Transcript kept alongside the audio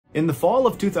In the fall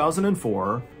of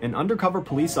 2004, an undercover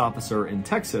police officer in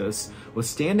Texas was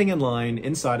standing in line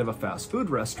inside of a fast food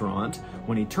restaurant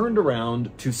when he turned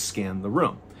around to scan the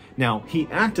room. Now, he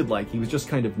acted like he was just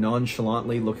kind of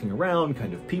nonchalantly looking around,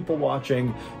 kind of people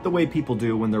watching, the way people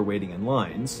do when they're waiting in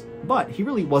lines, but he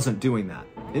really wasn't doing that.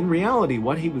 In reality,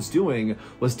 what he was doing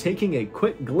was taking a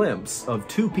quick glimpse of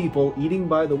two people eating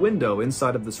by the window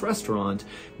inside of this restaurant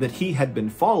that he had been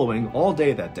following all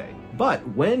day that day. But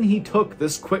when he took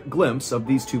this quick glimpse of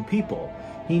these two people,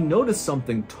 he noticed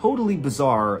something totally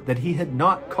bizarre that he had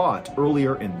not caught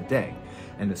earlier in the day.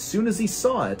 And as soon as he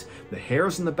saw it, the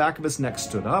hairs on the back of his neck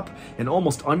stood up, and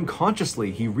almost unconsciously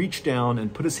he reached down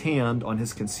and put his hand on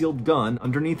his concealed gun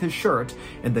underneath his shirt,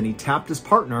 and then he tapped his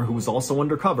partner, who was also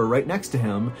undercover, right next to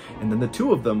him, and then the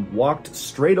two of them walked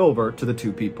straight over to the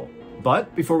two people.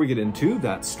 But before we get into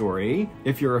that story,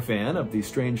 if you're a fan of the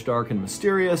strange, dark, and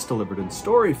mysterious delivered in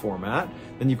story format,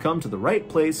 then you've come to the right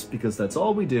place, because that's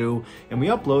all we do, and we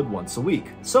upload once a week.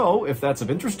 So if that's of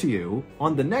interest to you,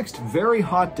 on the next very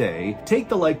hot day, take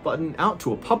the like button out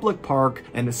to a public park,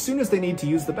 and as soon as they need to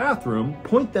use the bathroom,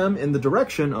 point them in the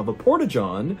direction of a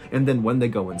porta-john, and then when they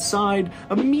go inside,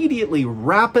 immediately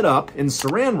wrap it up in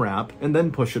saran wrap, and then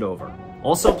push it over.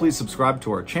 Also, please subscribe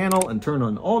to our channel and turn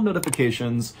on all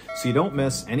notifications so you don't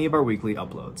miss any of our weekly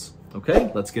uploads.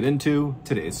 Okay, let's get into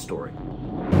today's story.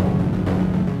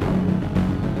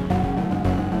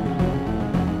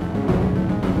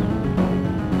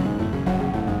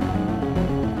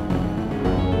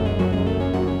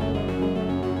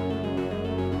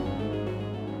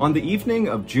 On the evening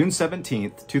of June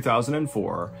 17th,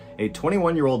 2004, a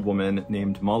 21-year-old woman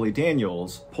named Molly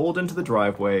Daniels pulled into the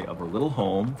driveway of her little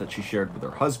home that she shared with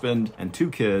her husband and two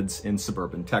kids in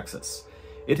suburban Texas.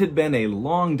 It had been a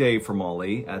long day for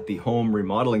Molly at the home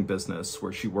remodeling business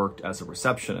where she worked as a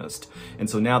receptionist, and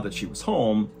so now that she was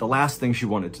home, the last thing she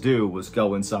wanted to do was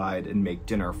go inside and make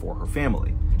dinner for her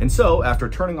family. And so, after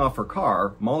turning off her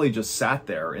car, Molly just sat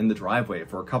there in the driveway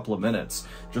for a couple of minutes,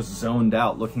 just zoned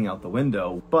out looking out the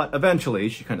window, but eventually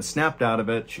she kind of snapped out of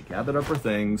it, she gathered up her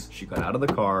things, she got out of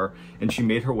the car, and she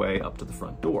made her way up to the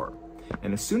front door.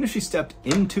 And as soon as she stepped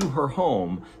into her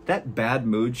home, that bad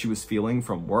mood she was feeling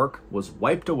from work was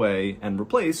wiped away and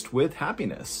replaced with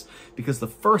happiness. Because the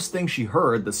first thing she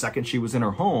heard the second she was in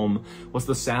her home was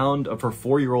the sound of her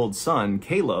 4-year-old son,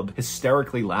 Caleb,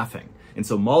 hysterically laughing. And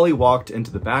so Molly walked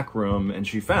into the back room and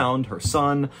she found her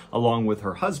son, along with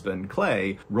her husband,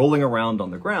 Clay, rolling around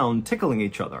on the ground, tickling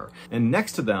each other. And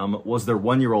next to them was their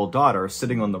 1-year-old daughter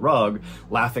sitting on the rug,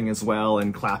 laughing as well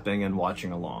and clapping and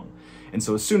watching along. And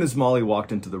so as soon as Molly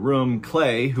walked into the room,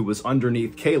 Clay, who was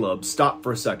underneath Caleb, stopped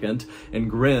for a second and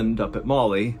grinned up at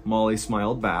Molly. Molly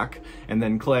smiled back, and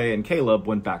then Clay and Caleb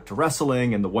went back to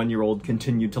wrestling, and the 1-year-old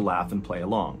continued to laugh and play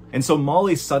along. And so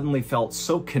Molly suddenly felt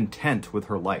so content with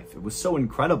her life. It was so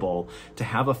incredible to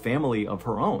have a family of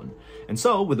her own. And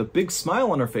so, with a big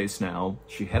smile on her face now,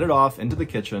 she headed off into the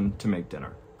kitchen to make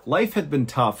dinner. Life had been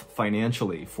tough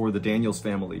financially for the Daniels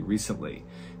family recently.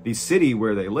 The city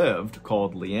where they lived,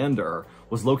 called Leander,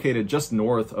 was located just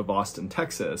north of Austin,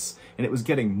 Texas, and it was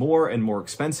getting more and more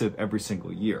expensive every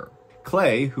single year.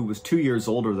 Clay, who was 2 years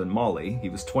older than Molly, he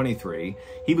was 23,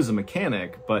 he was a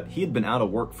mechanic, but he had been out of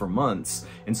work for months,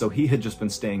 and so he had just been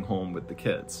staying home with the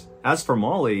kids. As for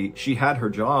Molly, she had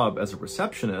her job as a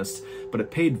receptionist, but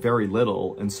it paid very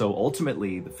little, and so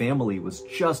ultimately the family was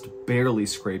just barely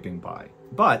scraping by.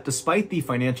 But despite the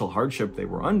financial hardship they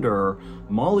were under,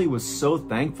 Molly was so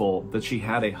thankful that she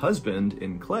had a husband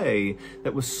in Clay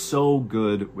that was so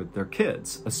good with their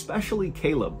kids, especially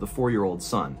Caleb, the 4-year-old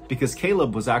son, because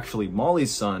Caleb was actually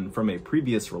Molly's son from a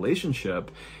previous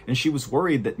relationship, and she was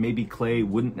worried that maybe Clay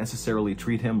wouldn't necessarily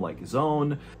treat him like his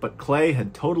own, but Clay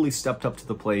had totally stepped up to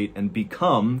the plate and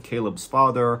become Caleb's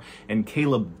father, and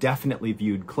Caleb definitely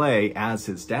viewed Clay as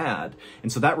his dad, and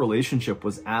so that relationship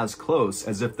was as close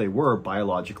as if they were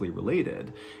biologically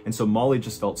related, and so Molly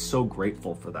just felt so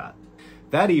grateful for that.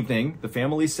 That evening, the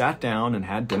family sat down and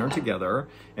had dinner together,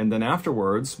 and then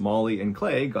afterwards, Molly and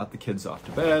Clay got the kids off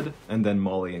to bed, and then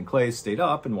Molly and Clay stayed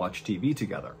up and watched TV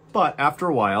together. But after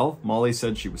a while, Molly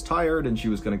said she was tired and she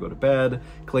was going to go to bed.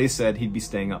 Clay said he'd be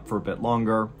staying up for a bit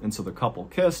longer, and so the couple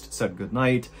kissed, said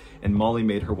goodnight, and Molly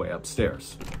made her way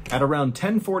upstairs. At around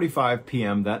 10:45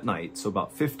 p.m. that night, so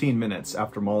about 15 minutes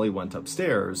after Molly went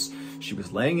upstairs, she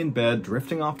was laying in bed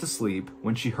drifting off to sleep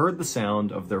when she heard the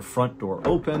sound of their front door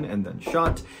open and then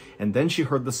shut, and then she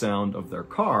heard the sound of their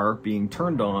car being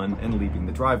turned on and leaving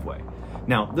the driveway.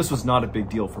 Now, this was not a big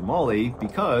deal for Molly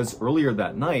because earlier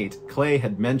that night, Clay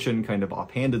had mentioned kind of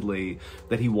offhandedly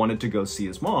that he wanted to go see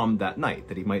his mom that night,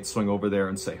 that he might swing over there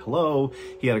and say hello.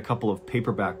 He had a couple of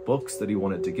paperback books that he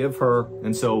wanted to give her.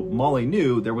 And so Molly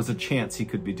knew there was a chance he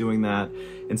could be doing that.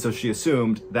 And so she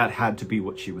assumed that had to be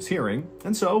what she was hearing.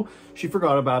 And so she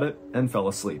forgot about it and fell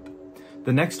asleep.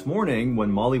 The next morning,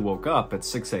 when Molly woke up at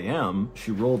 6 a.m.,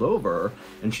 she rolled over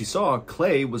and she saw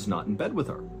Clay was not in bed with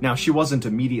her. Now, she wasn't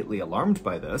immediately alarmed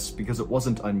by this because it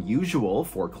wasn't unusual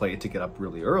for Clay to get up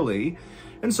really early.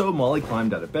 And so Molly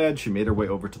climbed out of bed, she made her way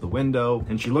over to the window,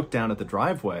 and she looked down at the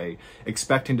driveway,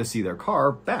 expecting to see their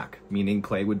car back, meaning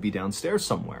Clay would be downstairs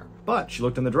somewhere. But she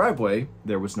looked in the driveway,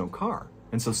 there was no car.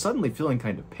 And so suddenly feeling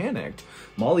kind of panicked,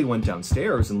 Molly went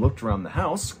downstairs and looked around the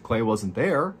house. Clay wasn't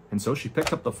there. And so she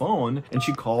picked up the phone and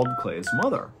she called Clay's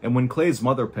mother. And when Clay's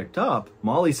mother picked up,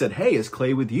 Molly said, "Hey, is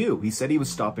Clay with you? He said he was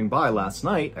stopping by last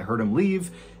night. I heard him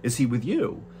leave. Is he with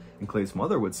you?" And Clay's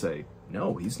mother would say,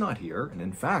 "No, he's not here. And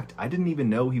in fact, I didn't even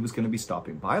know he was going to be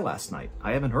stopping by last night.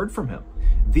 I haven't heard from him."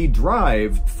 The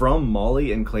drive from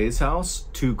Molly and Clay's house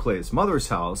to Clay's mother's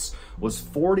house was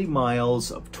 40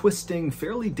 miles of twisting,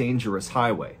 fairly dangerous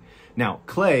highway. Now,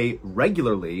 Clay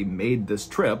regularly made this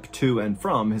trip to and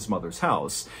from his mother's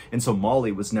house, and so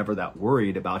Molly was never that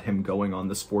worried about him going on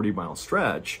this 40-mile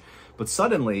stretch. But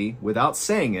suddenly, without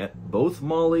saying it, both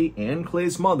Molly and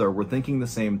Clay's mother were thinking the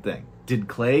same thing. Did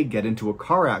Clay get into a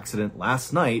car accident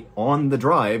last night on the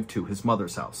drive to his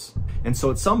mother's house? And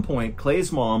so at some point,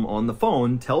 Clay's mom on the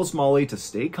phone tells Molly to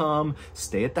stay calm,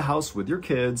 stay at the house with your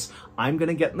kids. I'm going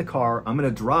to get in the car. I'm going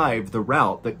to drive the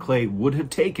route that Clay would have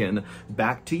taken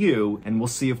back to you, and we'll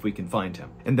see if we can find him.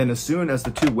 And then as soon as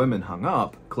the two women hung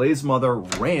up, Clay's mother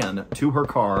ran to her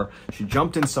car. She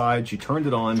jumped inside, she turned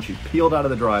it on, she peeled out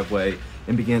of the driveway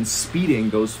and began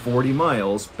speeding those 40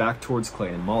 miles back towards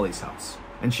Clay and Molly's house.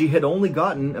 And she had only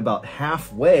gotten about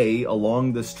halfway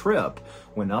along this trip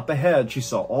when up ahead she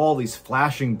saw all these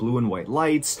flashing blue and white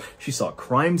lights. She saw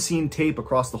crime scene tape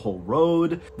across the whole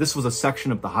road. This was a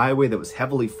section of the highway that was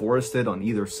heavily forested on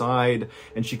either side,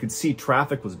 and she could see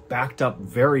traffic was backed up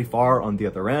very far on the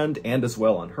other end and as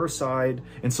well on her side.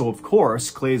 And so of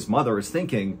course Clay's mother is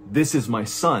thinking, this is my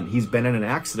son, he's been in an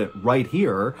accident right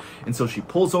here. And so she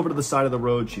pulls over to the side of the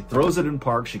road, she throws it in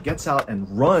park, she gets out and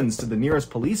runs to the nearest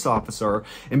police officer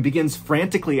and begins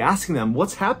frantically asking them,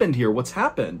 what's happened here? What's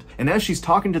happened? And as she's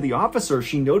talking to the officer,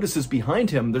 she notices behind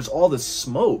him, there's all this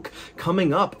smoke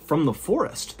coming up from the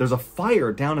forest. There's a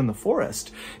fire down in the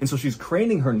forest. And so she's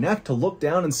craning her neck to look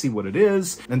down and see what it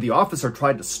is. And the officer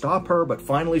tried to stop her, but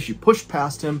finally she pushed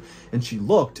past him and she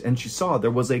looked and she saw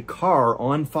there was a car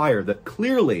on fire that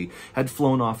clearly had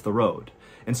flown off the road.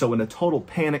 And so in a total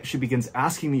panic, she begins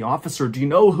asking the officer, do you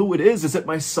know who it is? Is it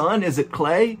my son? Is it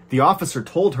Clay? The officer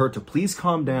told her to please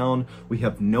calm down. We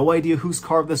have no idea whose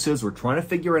car this is. We're trying to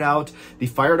figure it out. The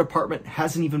fire department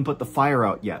hasn't even put the fire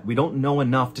out yet. We don't know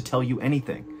enough to tell you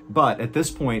anything. But at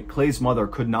this point, Clay's mother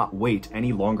could not wait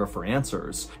any longer for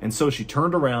answers. And so she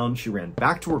turned around, she ran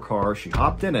back to her car, she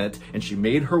hopped in it, and she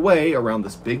made her way around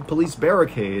this big police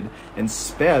barricade and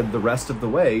sped the rest of the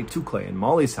way to Clay and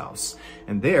Molly's house.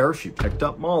 And there, she picked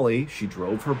up Molly, she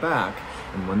drove her back,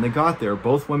 and when they got there,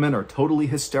 both women are totally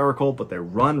hysterical, but they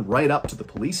run right up to the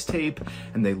police tape,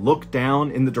 and they look down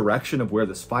in the direction of where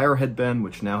this fire had been,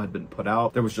 which now had been put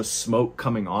out. There was just smoke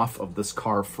coming off of this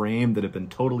car frame that had been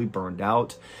totally burned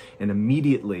out. And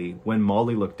immediately, when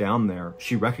Molly looked down there,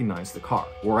 she recognized the car.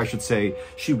 Or I should say,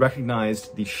 she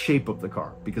recognized the shape of the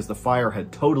car, because the fire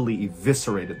had totally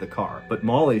eviscerated the car. But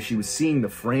Molly, she was seeing the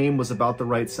frame was about the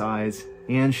right size,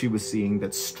 and she was seeing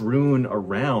that strewn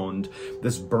around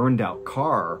this burned out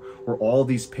car were all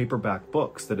these paperback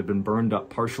books that had been burned up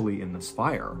partially in this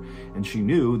fire. And she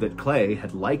knew that Clay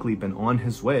had likely been on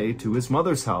his way to his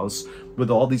mother's house with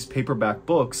all these paperback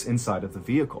books inside of the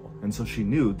vehicle. And so she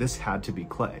knew this had to be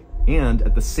Clay. And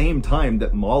at the same time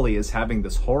that Molly is having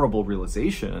this horrible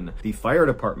realization, the fire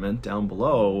department down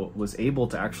below was able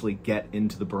to actually get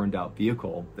into the burned out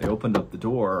vehicle. They opened up the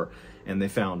door and they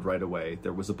found right away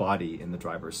there was a body in the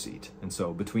driver's seat. And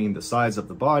so between the size of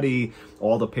the body,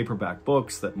 all the paperback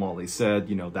books that Molly said,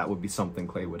 you know, that would be something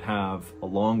Clay would have,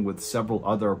 along with several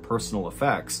other personal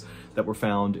effects that were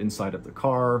found inside of the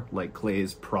car, like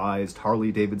Clay's prized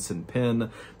Harley-Davidson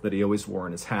pin that he always wore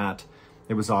in his hat,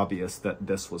 it was obvious that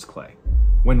this was Clay.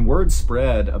 When word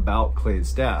spread about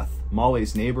Clay's death,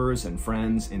 Molly's neighbors and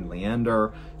friends in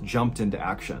Leander jumped into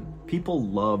action. People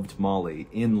loved Molly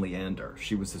in Leander.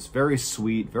 She was this very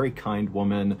sweet, very kind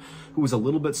woman who was a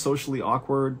little bit socially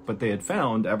awkward, but they had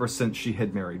found ever since she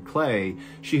had married Clay,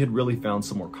 she had really found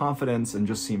some more confidence and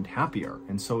just seemed happier.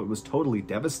 And so it was totally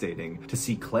devastating to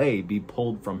see Clay be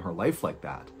pulled from her life like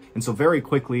that. And so very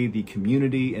quickly, the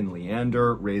community in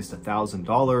Leander raised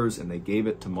 $1,000 and they gave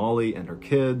it to Molly and her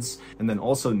kids. And then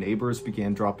also neighbors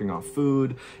began dropping off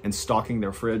food and stocking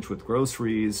their fridge with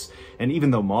groceries. And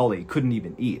even though Molly couldn't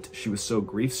even eat, she was so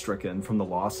grief-stricken from the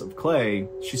loss of Clay,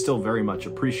 she still very much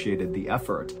appreciated the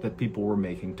effort that people were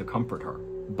making to comfort her.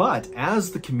 But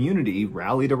as the community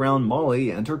rallied around Molly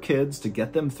and her kids to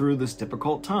get them through this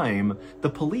difficult time, the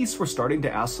police were starting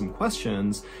to ask some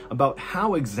questions about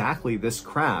how exactly this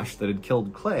crash that had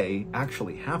killed Clay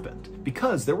actually happened.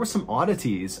 Because there were some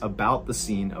oddities about the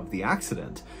scene of the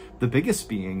accident. The biggest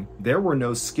being, there were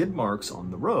no skid marks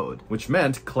on the road, which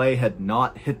meant Clay had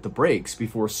not hit the brakes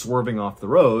before swerving off the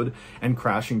road and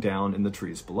crashing down in the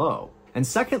trees below. And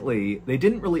secondly, they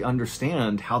didn't really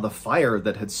understand how the fire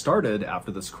that had started after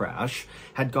this crash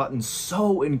had gotten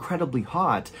so incredibly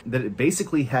hot that it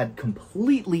basically had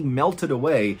completely melted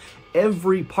away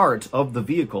every part of the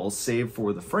vehicle save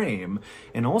for the frame,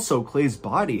 and also Clay's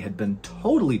body had been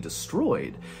totally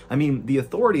destroyed. I mean, the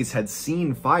authorities had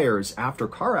seen fires after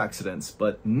car accidents,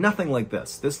 but nothing like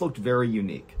this. This looked very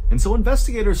unique. And so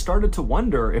investigators started to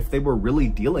wonder if they were really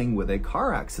dealing with a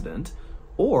car accident,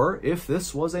 or if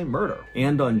this was a murder.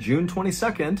 And on June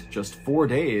 22nd, just 4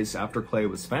 days after Clay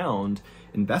was found,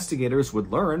 investigators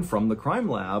would learn from the crime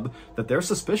lab that their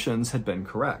suspicions had been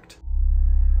correct.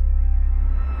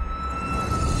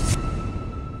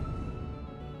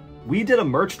 We did a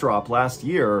merch drop last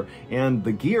year and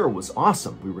the gear was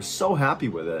awesome. We were so happy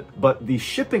with it, but the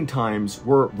shipping times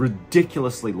were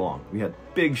ridiculously long. We had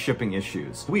big shipping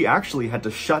issues. We actually had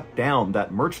to shut down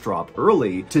that merch drop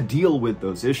early to deal with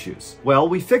those issues. Well,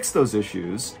 we fixed those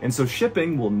issues, and so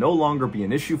shipping will no longer be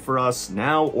an issue for us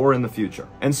now or in the future.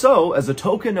 And so, as a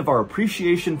token of our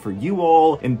appreciation for you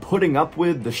all in putting up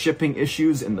with the shipping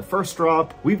issues in the first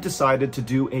drop, we've decided to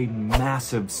do a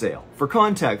massive sale. For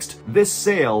context, this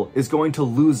sale is going to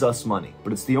lose us money,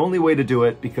 but it's the only way to do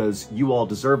it because you all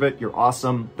deserve it. You're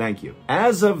awesome. Thank you.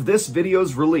 As of this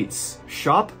video's release,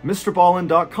 shop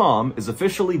MrBallen.com is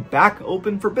officially back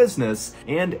open for business,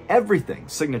 and everything,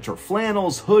 signature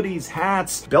flannels, hoodies,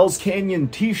 hats, Bell's Canyon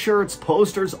t-shirts,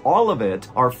 posters, all of it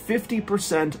are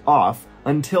 50% off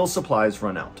until supplies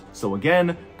run out. So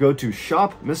again, go to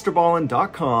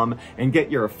shopmrballen.com and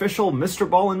get your official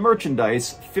MrBallen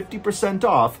merchandise 50%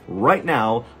 off right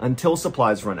now until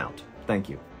supplies run out. Thank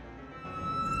you.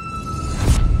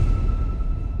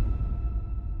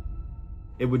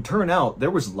 It would turn out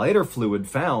there was lighter fluid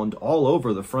found all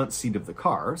over the front seat of the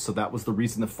car, so that was the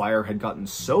reason the fire had gotten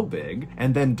so big.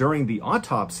 And then during the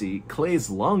autopsy, Clay's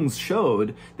lungs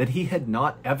showed that he had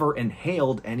not ever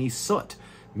inhaled any soot,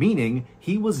 meaning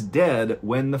he was dead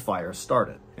when the fire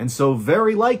started. And so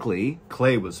very likely,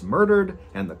 Clay was murdered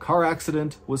and the car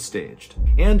accident was staged.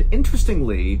 And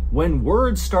interestingly, when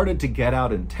word started to get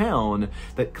out in town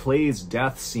that Clay's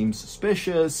death seemed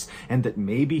suspicious and that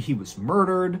maybe he was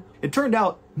murdered, it turned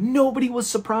out nobody was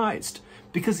surprised.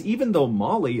 Because even though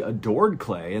Molly adored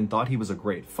Clay and thought he was a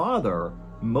great father,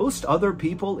 most other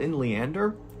people in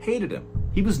Leander hated him.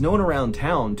 He was known around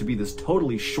town to be this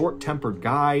totally short-tempered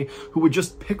guy who would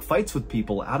just pick fights with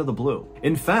people out of the blue.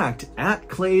 In fact, at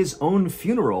Clay's own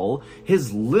funeral,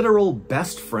 his literal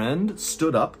best friend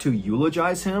stood up to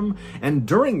eulogize him, and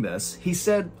during this, he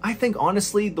said, "I think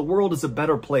honestly, the world is a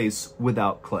better place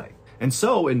without Clay." And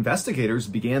so investigators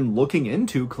began looking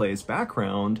into Clay's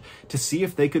background to see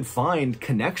if they could find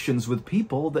connections with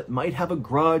people that might have a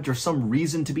grudge or some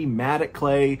reason to be mad at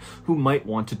Clay who might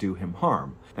want to do him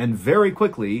harm. And very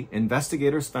quickly,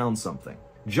 investigators found something.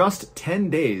 Just 10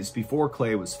 days before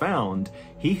Clay was found,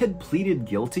 he had pleaded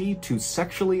guilty to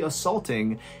sexually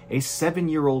assaulting a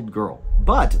 7-year-old girl.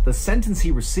 But the sentence he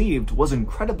received was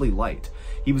incredibly light.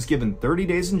 He was given 30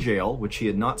 days in jail, which he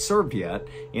had not served yet,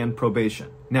 and probation.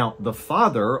 Now, the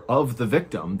father of the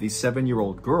victim, the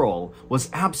 7-year-old girl, was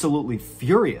absolutely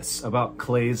furious about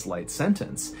Clay's light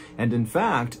sentence. And in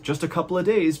fact, just a couple of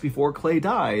days before Clay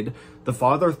died, the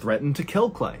father threatened to kill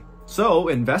Clay. So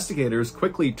investigators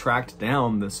quickly tracked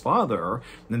down this father,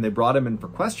 and then they brought him in for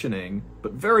questioning,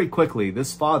 but very quickly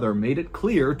this father made it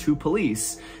clear to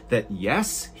police that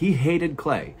yes, he hated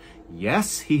Clay,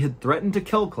 yes, he had threatened to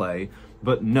kill Clay,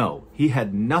 but no, he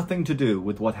had nothing to do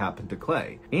with what happened to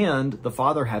Clay, and the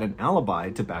father had an alibi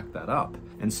to back that up.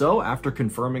 And so after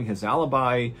confirming his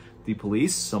alibi, The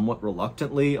police somewhat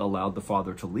reluctantly allowed the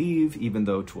father to leave, even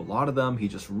though to a lot of them, he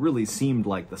just really seemed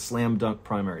like the slam dunk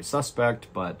primary suspect,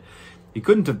 but he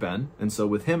couldn't have been. And so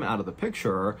with him out of the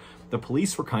picture, the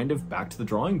police were kind of back to the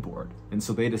drawing board. And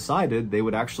so they decided they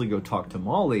would actually go talk to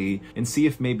Molly and see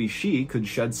if maybe she could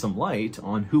shed some light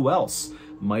on who else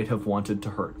might have wanted to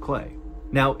hurt Clay.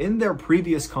 Now, in their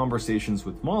previous conversations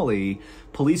with Molly,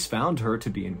 police found her to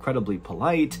be incredibly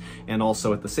polite and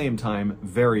also at the same time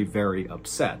very, very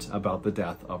upset about the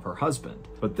death of her husband.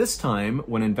 But this time,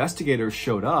 when investigators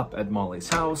showed up at Molly's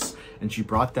house and she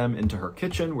brought them into her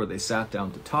kitchen where they sat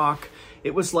down to talk,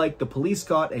 it was like the police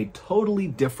got a totally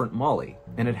different Molly.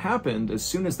 And it happened as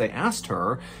soon as they asked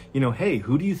her, hey,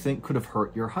 who do you think could have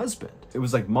hurt your husband? It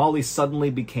was like Molly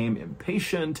suddenly became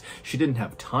impatient. She didn't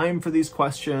have time for these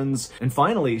questions. And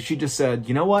finally, she just said,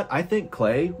 you know what? I think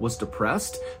Clay was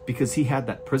depressed because he had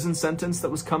that prison sentence that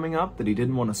was coming up that he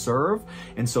didn't want to serve.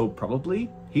 And so probably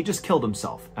he just killed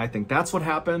himself. I think that's what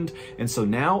happened. And so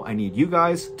now I need you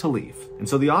guys to leave. And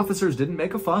so the officers didn't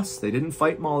make a fuss. They didn't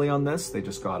fight Molly on this. They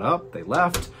just got up, they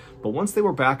left. But once they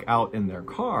were back out in their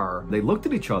car, they looked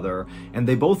at each other and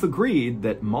they both agreed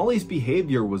that Molly's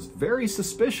behavior was very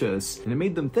suspicious, and it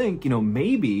made them think,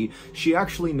 maybe she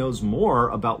actually knows more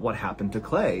about what happened to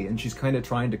Clay and she's kind of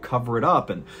trying to cover it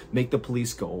up and make the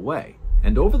police go away.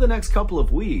 And over the next couple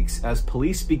of weeks, as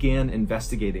police began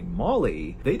investigating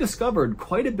Molly, they discovered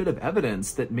quite a bit of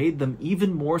evidence that made them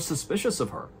even more suspicious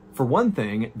of her. For one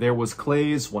thing, there was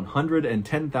Clay's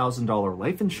 $110,000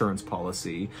 life insurance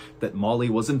policy that Molly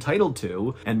was entitled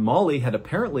to, and Molly had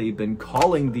apparently been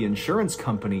calling the insurance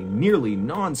company nearly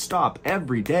non-stop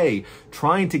every day,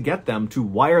 trying to get them to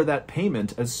wire that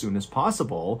payment as soon as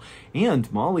possible.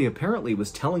 And Molly apparently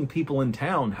was telling people in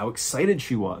town how excited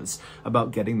she was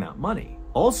about getting that money.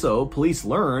 Also, police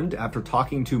learned, after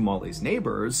talking to Molly's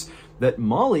neighbors, that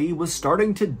Molly was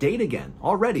starting to date again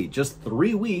already, just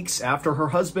 3 weeks after her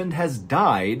husband has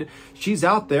died. She's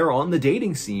out there on the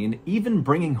dating scene, even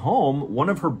bringing home one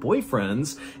of her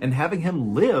boyfriends and having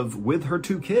him live with her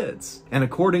 2 kids. And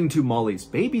according to Molly's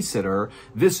babysitter,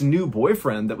 this new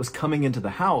boyfriend that was coming into the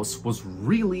house was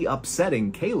really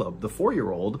upsetting Caleb, the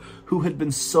 4-year-old, who had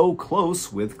been so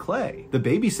close with Clay. The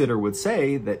babysitter would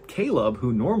say that Caleb,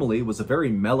 who normally was a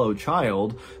very mellow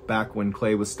child back when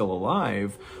Clay was still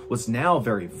alive, was now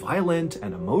very violent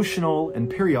and emotional, and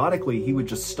periodically he would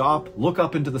just stop, look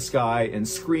up into the sky, and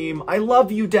scream, "I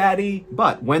love you, Daddy!"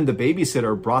 But when the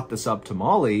babysitter brought this up to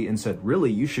Molly and said,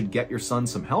 really, you should get your son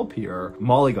some help here,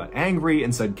 Molly got angry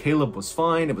and said Caleb was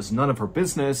fine, it was none of her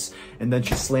business, and then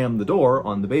she slammed the door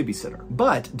on the babysitter.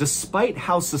 But despite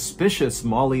how suspicious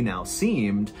Molly now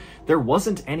seemed, there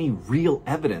wasn't any real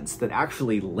evidence that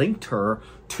actually linked her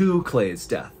to Clay's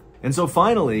death. And so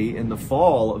finally, in the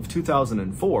fall of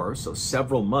 2004, so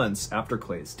several months after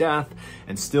Clay's death,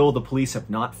 and still the police have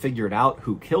not figured out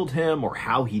who killed him or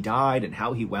how he died and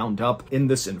how he wound up in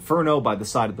this inferno by the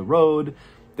side of the road,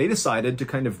 they decided to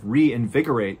kind of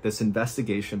reinvigorate this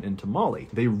investigation into Molly.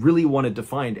 They really wanted to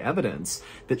find evidence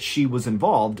that she was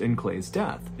involved in Clay's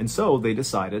death. And so they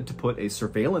decided to put a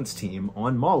surveillance team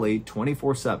on Molly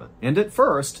 24/7. And at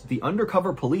first, the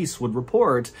undercover police would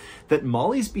report that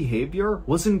Molly's behavior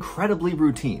was incredibly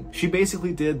routine. She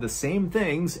basically did the same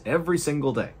things every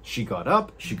single day. She got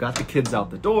up, she got the kids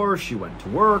out the door, she went to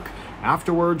work.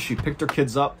 Afterwards, she picked her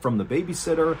kids up from the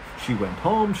babysitter, she went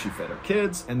home, she fed her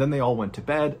kids, and then they all went to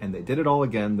bed, and they did it all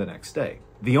again the next day.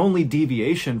 The only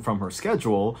deviation from her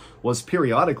schedule was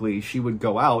periodically she would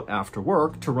go out after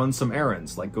work to run some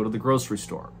errands, like go to the grocery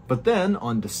store. But then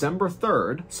on December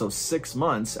 3rd, so 6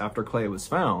 months after Clay was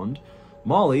found,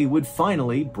 Molly would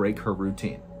finally break her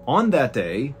routine. On that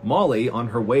day, Molly, on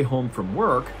her way home from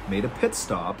work, made a pit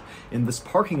stop in this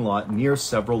parking lot near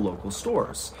several local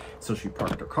stores. So she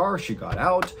parked her car, she got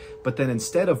out, but then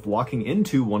instead of walking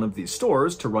into one of these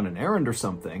stores to run an errand or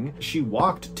something, she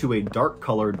walked to a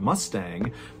dark-colored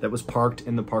Mustang that was parked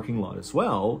in the parking lot as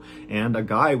well, and a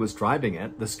guy was driving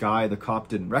it. This guy the cop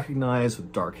didn't recognize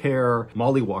with dark hair.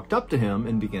 Molly walked up to him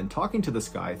and began talking to this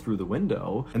guy through the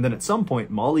window, and then at some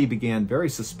point, Molly began very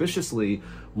suspiciously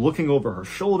looking over her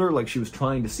shoulder like she was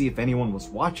trying to see if anyone was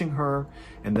watching her,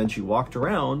 and then she walked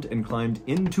around and climbed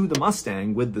into the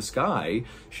Mustang with this guy.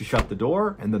 She shut the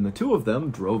door, and then the two of them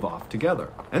drove off together.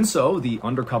 And so the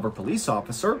undercover police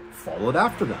officer followed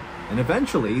after them, and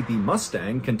eventually the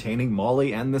Mustang containing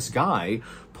Molly and this guy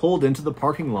pulled into the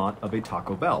parking lot of a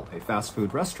Taco Bell, a fast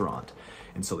food restaurant.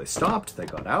 And so they stopped, they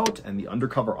got out, and the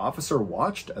undercover officer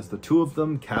watched as the two of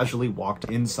them casually walked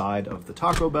inside of the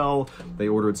Taco Bell. They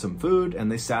ordered some food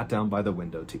and they sat down by the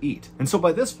window to eat. And so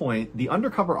by this point, the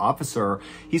undercover officer,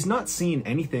 he's not seen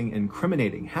anything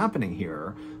incriminating happening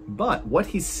here, but what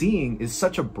he's seeing is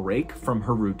such a break from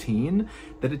her routine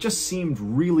that it just seemed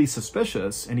really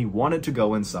suspicious, and he wanted to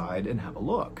go inside and have a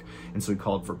look. And so he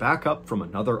called for backup from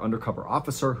another undercover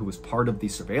officer who was part of the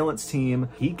surveillance team.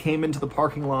 He came into the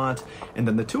parking lot, and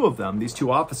then the two of them, these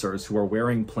two officers who are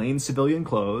wearing plain civilian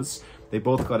clothes, they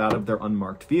both got out of their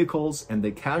unmarked vehicles and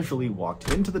they casually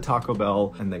walked into the Taco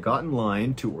Bell and they got in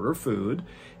line to order food.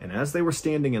 And as they were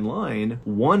standing in line,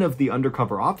 one of the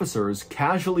undercover officers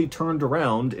casually turned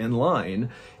around in line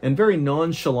and very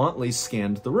nonchalantly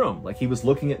scanned the room, like he was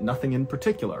looking at nothing in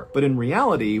particular. But in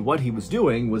reality, what he was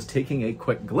doing was taking a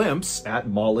quick glimpse at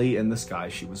Molly and this guy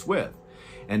she was with.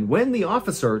 And when the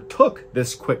officer took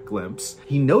this quick glimpse,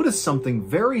 he noticed something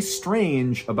very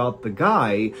strange about the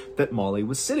guy that Molly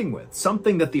was sitting with.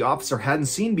 Something that the officer hadn't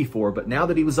seen before, but now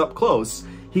that he was up close,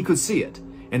 he could see it.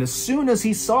 And as soon as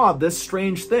he saw this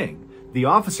strange thing, the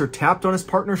officer tapped on his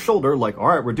partner's shoulder like, all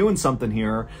right, we're doing something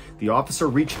here. The officer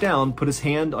reached down, put his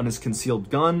hand on his concealed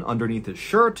gun underneath his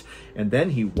shirt, and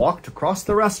then he walked across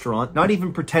the restaurant, not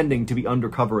even pretending to be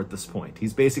undercover at this point.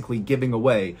 He's basically giving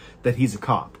away that he's a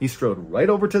cop. He strode right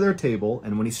over to their table,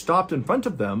 and when he stopped in front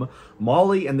of them,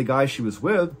 Molly and the guy she was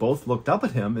with both looked up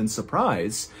at him in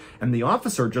surprise, and the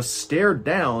officer just stared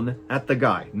down at the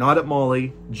guy. Not at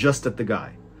Molly, just at the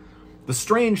guy. The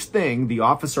strange thing the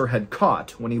officer had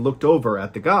caught when he looked over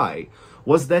at the guy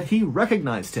was that he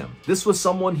recognized him. This was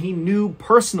someone he knew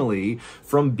personally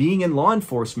from being in law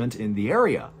enforcement in the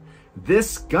area.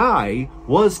 This guy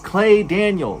was Clay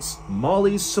Daniels,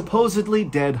 Molly's supposedly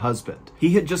dead husband.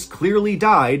 He had just clearly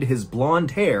dyed his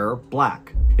blonde hair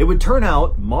black. It would turn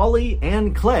out Molly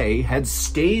and Clay had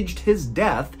staged his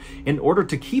death in order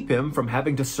to keep him from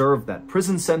having to serve that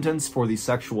prison sentence for the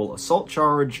sexual assault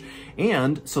charge,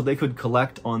 and so they could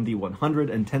collect on the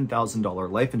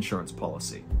 $110,000 life insurance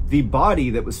policy. The body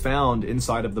that was found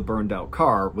inside of the burned out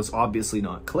car was obviously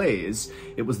not Clay's.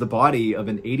 It was the body of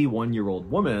an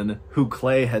 81-year-old woman who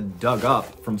Clay had dug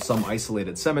up from some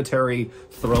isolated cemetery,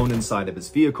 thrown inside of his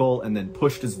vehicle, and then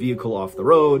pushed his vehicle off the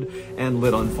road and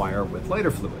lit on fire with lighter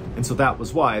fluid. And so that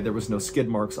was why there was no skid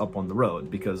marks up on the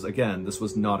road, because again, this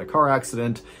was not a car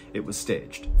accident, it was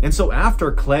staged. And so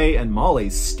after Clay and Molly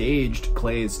staged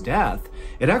Clay's death,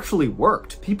 it actually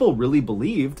worked. People really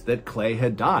believed that Clay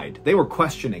had died. They were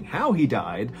questioning how he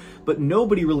died, but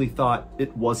nobody really thought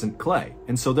it wasn't Clay.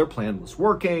 And so their plan was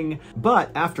working.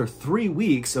 But after 3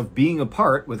 weeks of being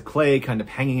apart, with Clay kind of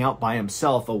hanging out by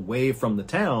himself away from the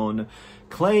town,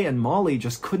 Clay and Molly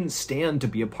just couldn't stand to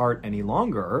be apart any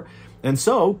longer. And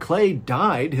so Clay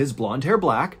dyed his blonde hair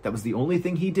black. That was the only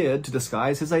thing he did to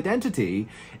disguise his identity.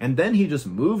 And then he just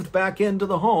moved back into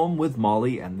the home with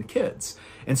Molly and the kids.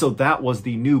 And so that was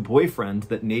the new boyfriend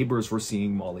that neighbors were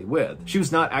seeing Molly with. She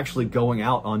was not actually going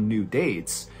out on new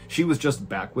dates. She was just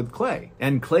back with Clay.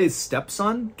 And Clay's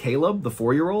stepson, Caleb, the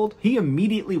 4-year-old, he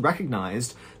immediately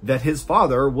recognized that his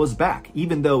father was back,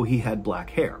 even though he had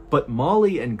black hair. But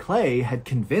Molly and Clay had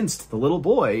convinced the little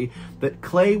boy that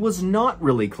Clay was not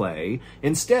really Clay.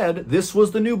 Instead, this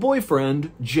was the new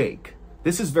boyfriend, Jake.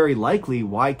 This is very likely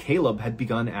why Caleb had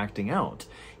begun acting out.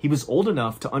 He was old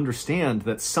enough to understand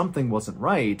that something wasn't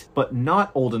right, but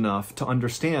not old enough to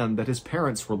understand that his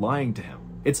parents were lying to him.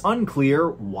 It's unclear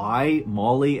why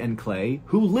Molly and Clay,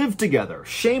 who lived together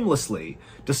shamelessly,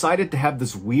 decided to have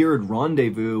this weird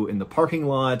rendezvous in the parking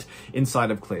lot inside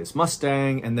of Clay's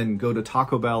Mustang and then go to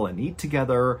Taco Bell and eat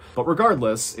together. But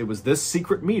regardless, it was this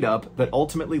secret meetup that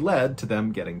ultimately led to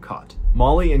them getting caught.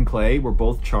 Molly and Clay were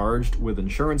both charged with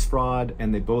insurance fraud,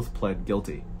 and they both pled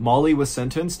guilty. Molly was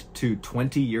sentenced to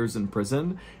 20 years in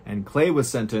prison, and Clay was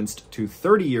sentenced to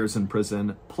 30 years in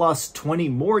prison, plus 20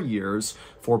 more years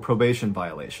for probation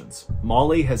violations.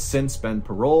 Molly has since been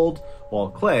paroled, while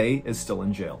Clay is still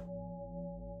in jail.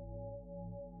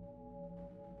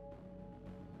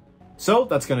 So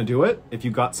that's going to do it. If you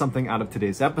got something out of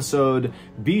today's episode,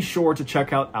 be sure to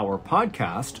check out our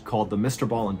podcast called the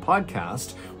MrBallen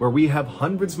Podcast, where we have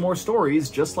hundreds more stories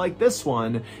just like this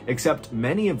one, except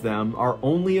many of them are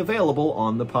only available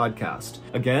on the podcast.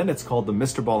 Again, it's called the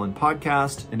MrBallen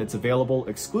Podcast, and it's available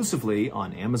exclusively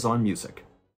on Amazon Music.